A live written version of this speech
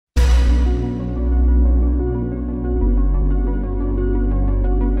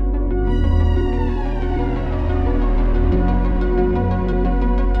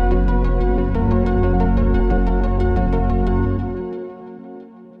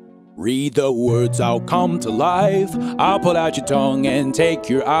Read the words, I'll come to life. I'll pull out your tongue and take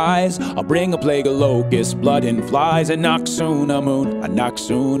your eyes. I'll bring a plague of locusts, blood and flies. Anck-su-namun,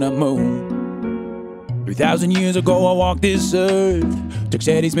 anck-su-namun. 3,000 years ago I walked this earth, took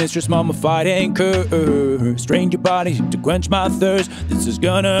Seti's mistress, mummified and cursed. Strained your body to quench my thirst, this is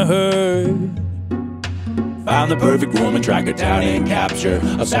gonna hurt. Found the perfect woman, track her down and capture.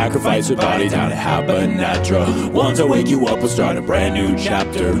 I'll sacrifice her body down at hamunaptra. Once I wake you up, we'll start a brand new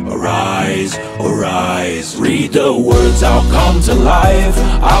chapter. Arise, arise. Read the words, I'll come to life.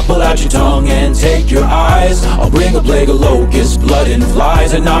 I'll pull out your tongue and take your eyes. I'll bring a plague of locusts, blood and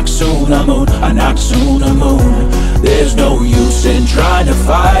flies. Anck-su-namun, anck-su-namun. There's no use in trying to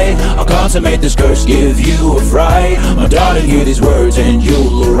fight. I'll consummate this curse, give you a fright. My darling, hear these words and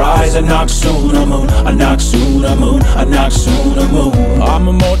you'll arise. Anck-su-namun, anck-su-namun, anck-su-namun. I'm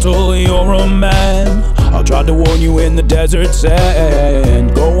immortal, you're a man. I'll try to warn you in the desert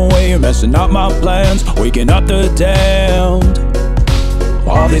sand. Go away, you're messing up my plans, waking up the damned.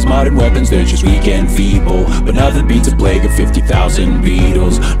 All these modern weapons, they're just weak and feeble, but nothing beats a plague of 50,000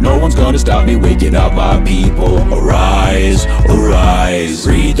 beetles. No one's gonna stop me waking up my people. Arise, arise.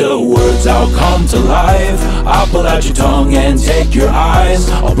 Read the words, I'll come to life. I'll pull out your tongue and take your eyes.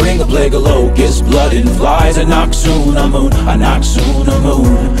 I'll bring a plague of locusts, blood and flies. Anck-su-namun,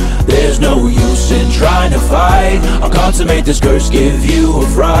 anck-su-namun. There's no use in trying to fight. I'll consummate this curse, give you a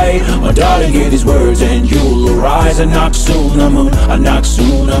fright. My darling, hear these words and you'll arise. Anck-su-namun,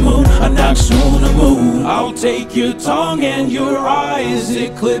 anck-su-namun, anck-su-namun. I'll take your tongue and your eyes,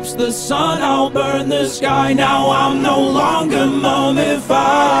 eclipse the sun, I'll burn the sky. Now I'm no longer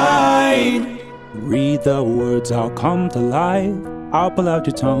mummified. Read the words, I'll come to life. I'll pull out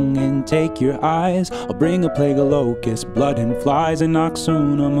your tongue and take your eyes. I'll bring a plague of locusts, blood and flies.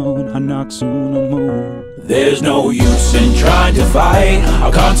 Anck-su-namun, anck-su-namun. There's no use in trying to fight.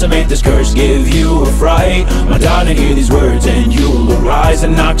 I'll consummate this curse, give you a fright. My darling, hear these words and you'll arise.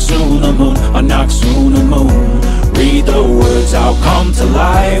 Anck-su-namun, anck-su-namun. Read the words, I'll come to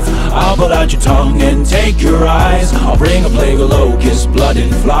life. I'll pull out your tongue and take your eyes. I'll bring a plague of locusts, blood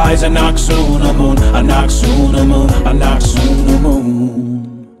and flies. Anck-su-namun, anck-su-namun, anck-su-namun.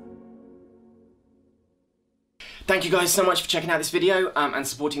 Thank you guys so much for checking out this video and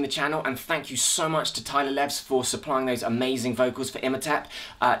supporting the channel, and thank you so much to Tyler Levs for supplying those amazing vocals for IMHOTEP.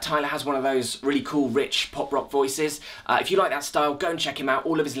 Tyler has one of those really cool, rich pop rock voices. If you like that style, go and check him out.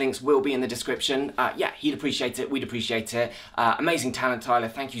 All of his links will be in the description. Yeah, he'd appreciate it, we'd appreciate it. Amazing talent, Tyler.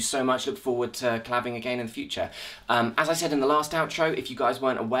 Thank you so much. Look forward to collabing again in the future. As I said in the last outro, if you guys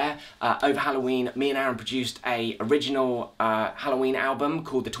weren't aware, over Halloween, me and Aaron produced a original Halloween album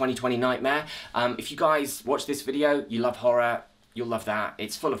called The 2020 Nightmare. If you guys watch this video, you love horror, you'll love that.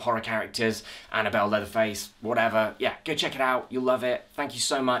 It's full of horror characters, Annabelle, Leatherface, whatever. Yeah, go check it out, you'll love it. Thank you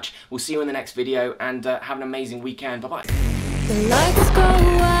so much. We'll see you in the next video, and have an amazing weekend. Bye-bye.